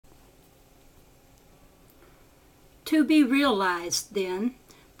To be realized, then,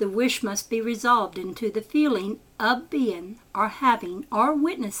 the wish must be resolved into the feeling of being, or having, or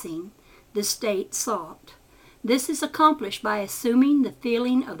witnessing the state sought. This is accomplished by assuming the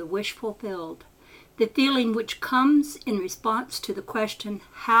feeling of the wish fulfilled. The feeling which comes in response to the question,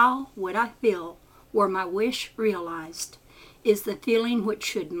 how would I feel were my wish realized, is the feeling which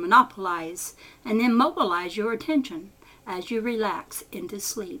should monopolize and immobilize your attention as you relax into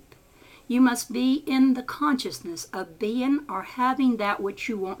sleep. You must be in the consciousness of being or having that which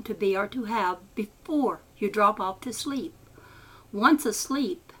you want to be or to have before you drop off to sleep. Once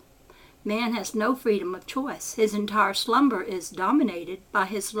asleep, man has no freedom of choice. His entire slumber is dominated by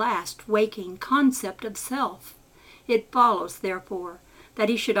his last waking concept of self. It follows, therefore, that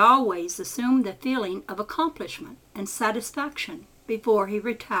he should always assume the feeling of accomplishment and satisfaction before he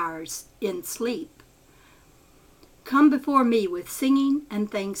retires in sleep. Come before me with singing and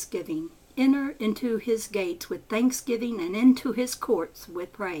thanksgiving. Enter into his gates with thanksgiving and into his courts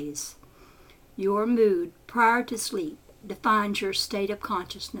with praise. Your mood prior to sleep defines your state of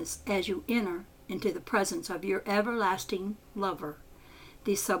consciousness as you enter into the presence of your everlasting lover,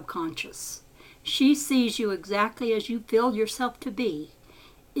 the subconscious. She sees you exactly as you feel yourself to be.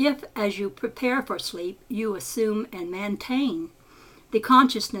 If, as you prepare for sleep, you assume and maintain the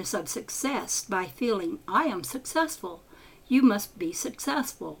consciousness of success by feeling, I am successful, you must be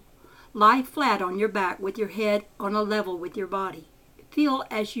successful. Lie flat on your back with your head on a level with your body. Feel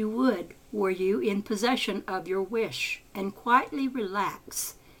as you would were you in possession of your wish, and quietly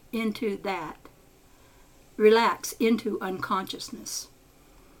relax into that. Relax into unconsciousness.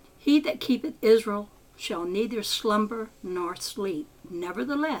 He that keepeth Israel shall neither slumber nor sleep.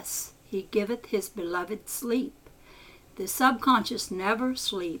 Nevertheless, he giveth his beloved sleep. The subconscious never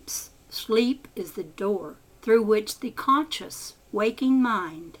sleeps. Sleep is the door through which the conscious, waking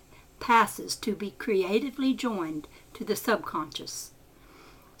mind passes to be creatively joined to the subconscious.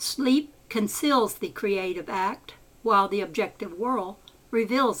 Sleep conceals the creative act, while the objective world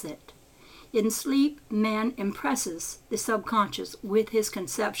reveals it. In sleep, man impresses the subconscious with his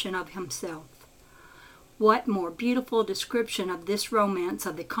conception of himself. What more beautiful description of this romance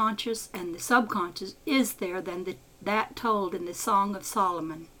of the conscious and the subconscious is there than that told in the Song of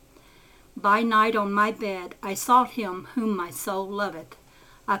Solomon? By night on my bed I sought him whom my soul loveth.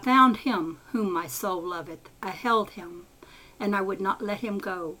 I found him whom my soul loveth. I held him, and I would not let him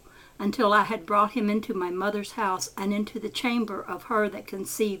go, until I had brought him into my mother's house and into the chamber of her that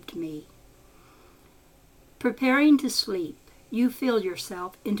conceived me. Preparing to sleep, you feel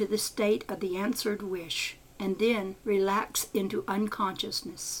yourself into the state of the answered wish, and then relax into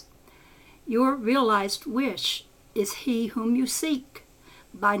unconsciousness. Your realized wish is he whom you seek.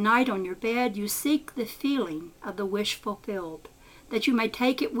 By night on your bed, you seek the feeling of the wish fulfilled, that you may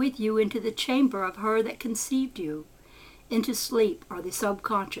take it with you into the chamber of her that conceived you, into sleep or the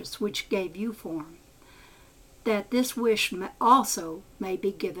subconscious which gave you form, that this wish also may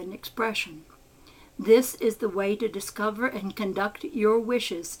be given expression. This is the way to discover and conduct your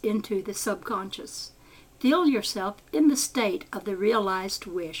wishes into the subconscious. Feel yourself in the state of the realized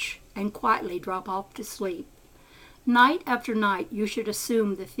wish and quietly drop off to sleep. Night after night you should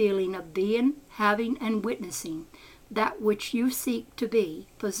assume the feeling of being, having, and witnessing that which you seek to be,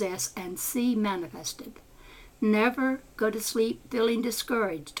 possess, and see manifested. Never go to sleep feeling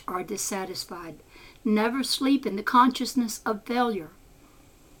discouraged or dissatisfied. Never sleep in the consciousness of failure.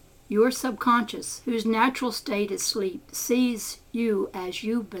 Your subconscious, whose natural state is sleep, sees you as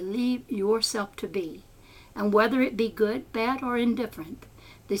you believe yourself to be, and whether it be good, bad, or indifferent,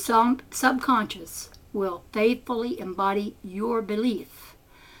 the subconscious will faithfully embody your belief.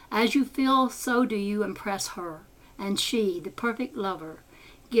 As you feel, so do you impress her, and she, the perfect lover,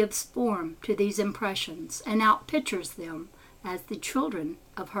 gives form to these impressions and outpictures them as the children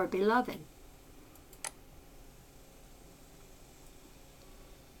of her beloved.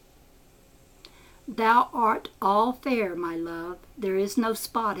 Thou art all fair, my love, there is no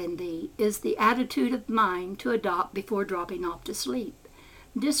spot in thee, is the attitude of mind to adopt before dropping off to sleep.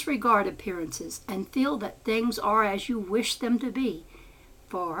 Disregard appearances, and feel that things are as you wish them to be.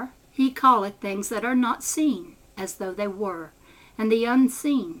 For he calleth things that are not seen, as though they were, and the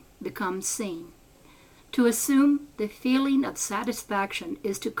unseen becomes seen. To assume the feeling of satisfaction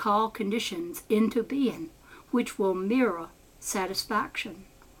is to call conditions into being, which will mirror satisfaction.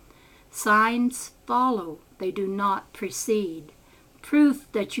 Signs follow, they do not precede. Proof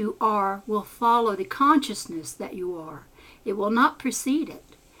that you are will follow the consciousness that you are. It will not precede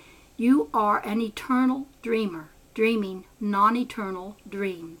it. You are an eternal dreamer, dreaming non-eternal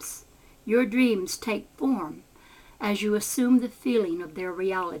dreams. Your dreams take form as you assume the feeling of their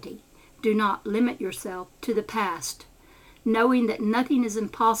reality. Do not limit yourself to the past. Knowing that nothing is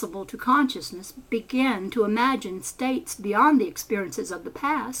impossible to consciousness, begin to imagine states beyond the experiences of the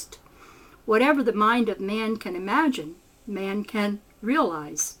past. Whatever the mind of man can imagine, man can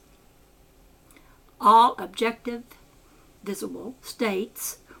realize. All objective, visible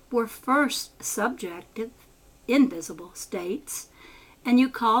states were first subjective, invisible states, and you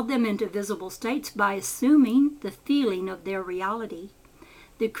called them into visible states by assuming the feeling of their reality.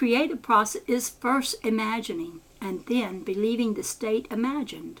 The creative process is first imagining, and then believing the state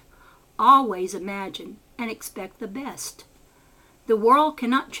imagined. Always imagine and expect the best. The world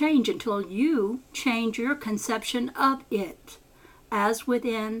cannot change until you change your conception of it. As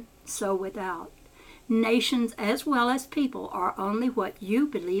within, so without. Nations as well as people are only what you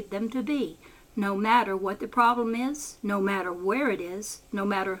believe them to be, no matter what the problem is, no matter where it is, no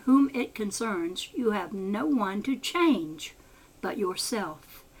matter whom it concerns. You have no one to change but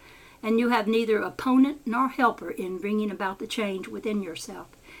yourself. And you have neither opponent nor helper in bringing about the change within yourself.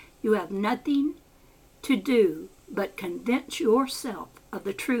 You have nothing to do but convince yourself of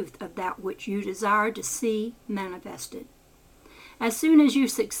the truth of that which you desire to see manifested. As soon as you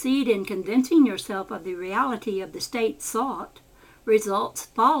succeed in convincing yourself of the reality of the state sought, results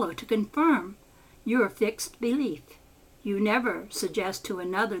follow to confirm your fixed belief. You never suggest to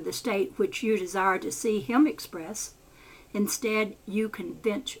another the state which you desire to see him express. Instead, you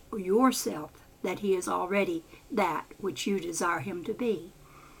convince yourself that he is already that which you desire him to be.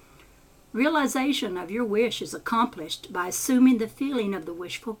 Realization of your wish is accomplished by assuming the feeling of the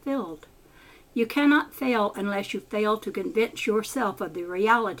wish fulfilled. You cannot fail unless you fail to convince yourself of the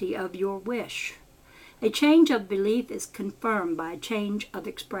reality of your wish. A change of belief is confirmed by a change of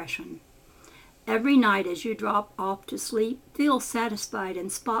expression. Every night as you drop off to sleep, feel satisfied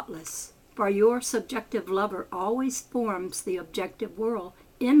and spotless, for your subjective lover always forms the objective world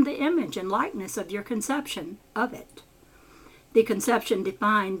in the image and likeness of your conception of it, the conception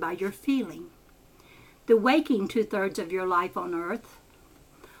defined by your feeling. The waking two-thirds of your life on earth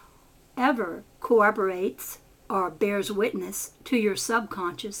ever corroborates or bears witness to your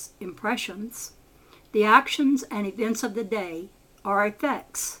subconscious impressions. The actions and events of the day are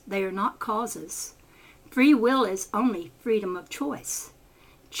effects, they are not causes. Free will is only freedom of choice.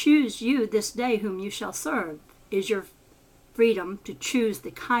 Choose you this day whom you shall serve is your freedom to choose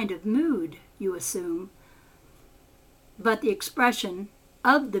the kind of mood you assume, but the expression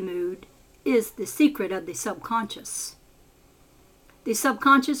of the mood is the secret of the subconscious. The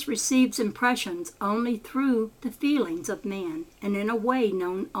subconscious receives impressions only through the feelings of man, and in a way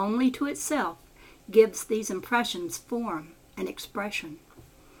known only to itself, gives these impressions form and expression.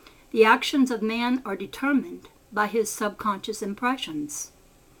 The actions of man are determined by his subconscious impressions.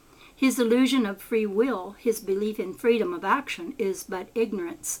 His illusion of free will, his belief in freedom of action, is but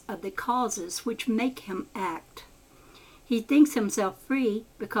ignorance of the causes which make him act. He thinks himself free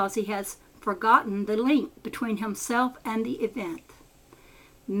because he has forgotten the link between himself and the event.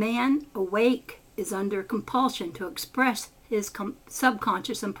 Man, awake, is under compulsion to express his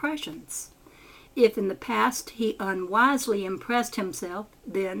subconscious impressions. If in the past he unwisely impressed himself,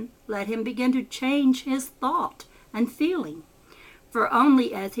 then let him begin to change his thought and feeling, for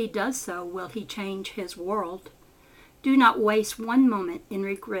only as he does so will he change his world. Do not waste one moment in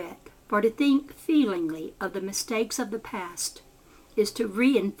regret, for to think feelingly of the mistakes of the past is to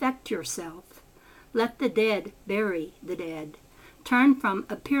reinfect yourself. Let the dead bury the dead. Turn from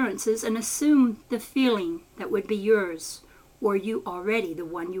appearances and assume the feeling that would be yours, were you already the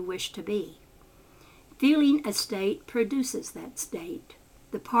one you wish to be. Feeling a state produces that state.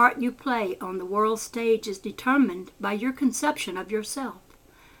 The part you play on the world stage is determined by your conception of yourself.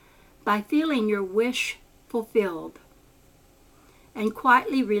 By feeling your wish fulfilled and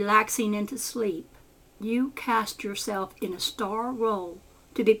quietly relaxing into sleep, you cast yourself in a star role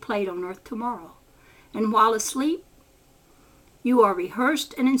to be played on earth tomorrow. And while asleep, you are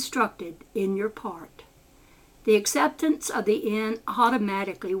rehearsed and instructed in your part. The acceptance of the end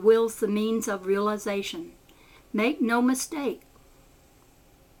automatically wills the means of realization. Make no mistake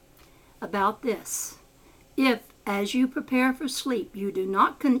about this. If, as you prepare for sleep, you do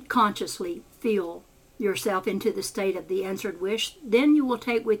not consciously feel yourself into the state of the answered wish, then you will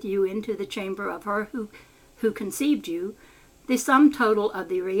take with you into the chamber of her who conceived you the sum total of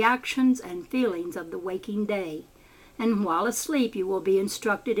the reactions and feelings of the waking day. And while asleep, you will be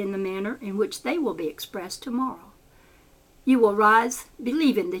instructed in the manner in which they will be expressed tomorrow. You will rise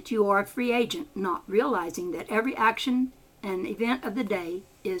believing that you are a free agent, not realizing that every action and event of the day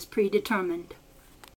is predetermined.